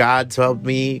whatever. God's helped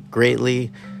me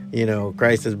greatly. You know,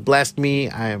 Christ has blessed me.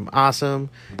 I am awesome.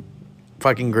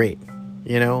 Fucking great.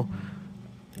 You know,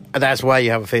 that's why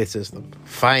you have a faith system.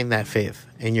 Find that faith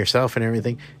in yourself and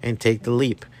everything and take the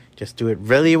leap. Just do it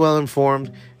really well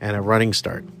informed and a running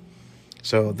start.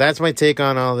 So that's my take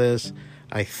on all this.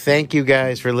 I thank you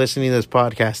guys for listening to this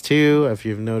podcast too. If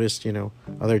you've noticed, you know,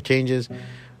 other changes,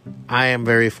 I am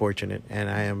very fortunate and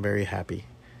I am very happy.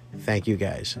 Thank you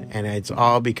guys. And it's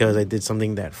all because I did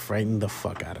something that frightened the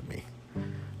fuck out of me.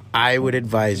 I would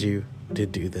advise you to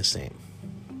do the same.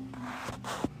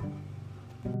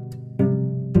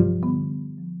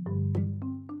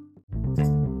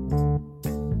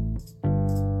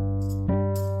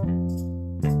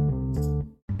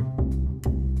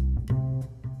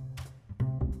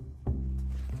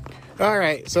 All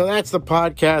right, so that's the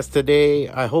podcast today.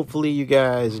 Hopefully you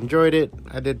guys enjoyed it.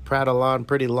 I did prattle on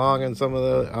pretty long on some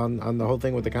of on the whole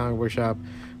thing with the comic workshop,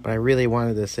 but I really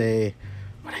wanted to say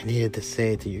what I needed to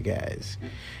say to you guys.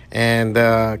 And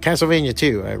Castlevania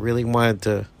too. I really wanted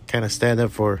to kind of stand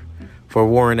up for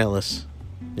Warren Ellis.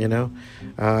 You know,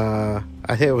 I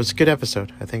think it was a good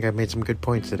episode. I think I made some good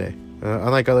points today.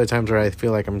 Unlike other times where I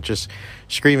feel like I'm just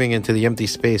screaming into the empty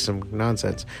space and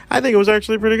nonsense. I think it was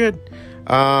actually pretty good.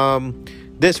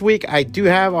 This week I do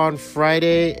have on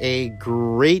Friday a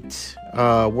great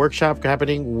workshop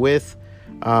happening with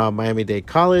Miami-Dade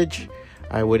College.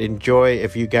 I would enjoy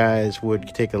if you guys would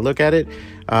take a look at it.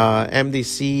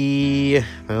 MDC,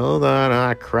 hold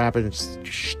on, crap and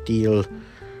steel.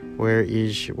 Where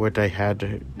is what I had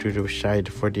to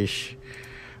decide for this?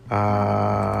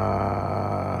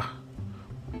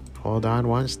 Hold on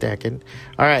 1 second.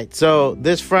 All right, so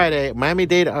this Friday,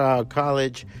 Miami-Dade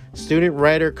College Student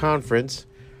Writer Conference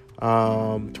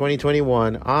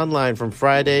 2021, online from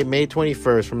Friday, May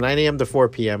 21st, from 9 a.m. to 4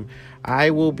 p.m.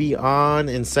 I will be on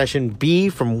in Session B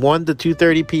from 1 to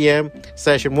 2:30 p.m.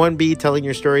 Session 1B, telling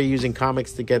your story using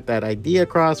comics to get that idea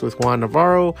across with Juan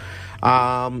Navarro.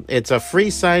 It's a free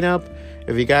sign-up.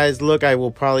 If you guys look, I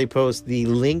will probably post the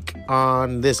link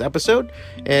on this episode.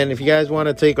 And if you guys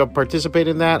want to participate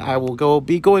in that, I will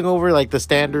be going over like the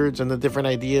standards and the different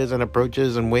ideas and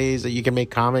approaches and ways that you can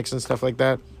make comics and stuff like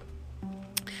that.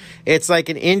 It's like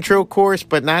an intro course,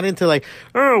 but not into like,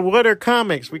 oh, what are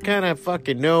comics? We kind of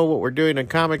fucking know what we're doing in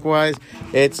comic-wise.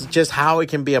 It's just how it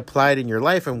can be applied in your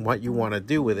life and what you want to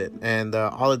do with it and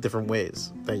all the different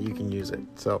ways that you can use it.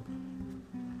 So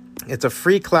it's a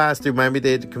free class through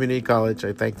Miami-Dade Community College.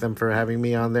 I thank them for having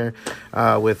me on there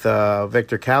with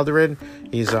Victor Calderon.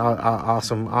 He's an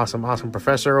awesome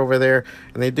professor over there,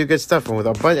 and they do good stuff. And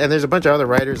there's a bunch of other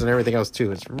writers and everything else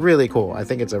too. It's really cool. I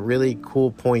think it's a really cool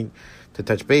point to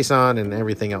touch base on and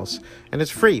everything else. And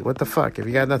it's free. What the fuck? If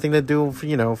you got nothing to do,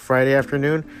 Friday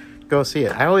afternoon, go see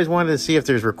it. I always wanted to see if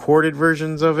there's recorded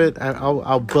versions of it.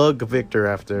 I'll bug Victor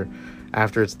after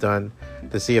it's done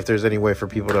to see if there's any way for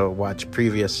people to watch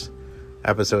previous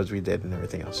episodes we did and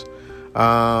everything else.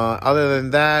 Other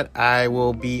than that, I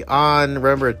will be on,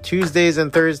 remember, Tuesdays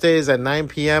and Thursdays at 9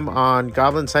 p.m. on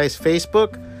Goblin Size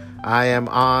Facebook. I am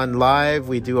on live.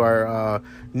 We do our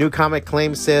new comic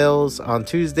claim sales on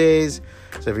Tuesdays.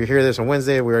 So if you're here this on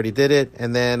Wednesday, we already did it.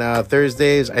 And then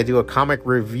Thursdays, I do a comic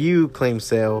review claim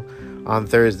sale on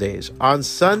Thursdays. On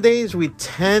Sundays, we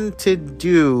tend to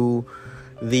do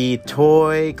the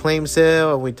toy claim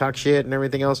sale, and we talk shit and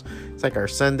everything else. It's like our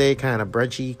Sunday kind of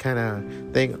brunchy kind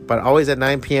of thing, but always at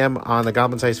 9 p.m. on the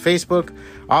Goblin Size Facebook.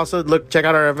 Also, check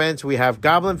out our events. We have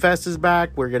Goblin Fest is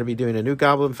back. We're going to be doing a new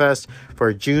Goblin Fest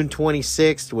for June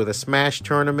 26th with a Smash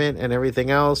tournament and everything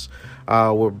else.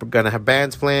 We're going to have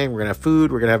bands playing. We're going to have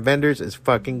food. We're going to have vendors. It's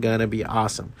fucking going to be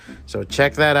awesome. So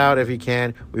check that out if you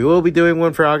can. We will be doing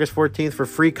one for August 14th for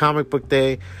Free Comic Book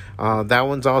Day. That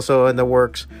one's also in the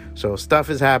works. So stuff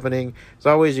is happening. As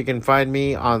always, you can find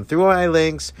me on through my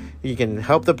links. You can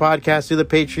help the podcast through the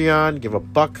Patreon. Give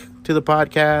 $1 to the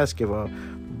podcast. Give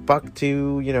 $1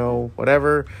 to,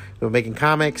 whatever. Making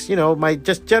comics. My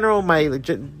just general,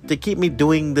 to keep me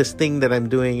doing this thing that I'm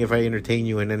doing if I entertain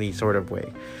you in any sort of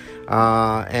way.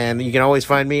 And you can always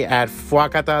find me at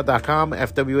fwacata.com,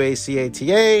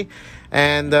 FWACATA.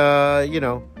 And,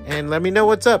 and let me know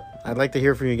what's up. I'd like to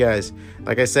hear from you guys.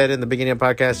 Like I said in the beginning of the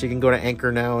podcast, you can go to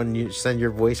Anchor now and you send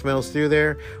your voicemails through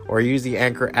there, or use the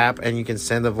Anchor app and you can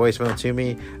send a voicemail to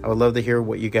me. I would love to hear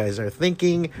what you guys are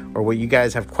thinking, or what you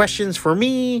guys have questions for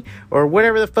me, or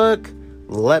whatever the fuck.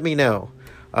 Let me know.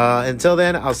 Until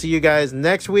then, I'll see you guys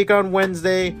next week on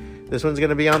Wednesday. This one's going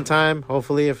to be on time,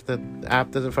 hopefully, if the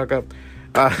app doesn't fuck up.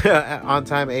 On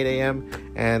time, 8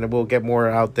 a.m. And we'll get more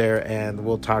out there, and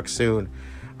we'll talk soon.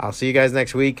 I'll see you guys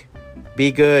next week.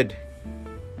 Be good.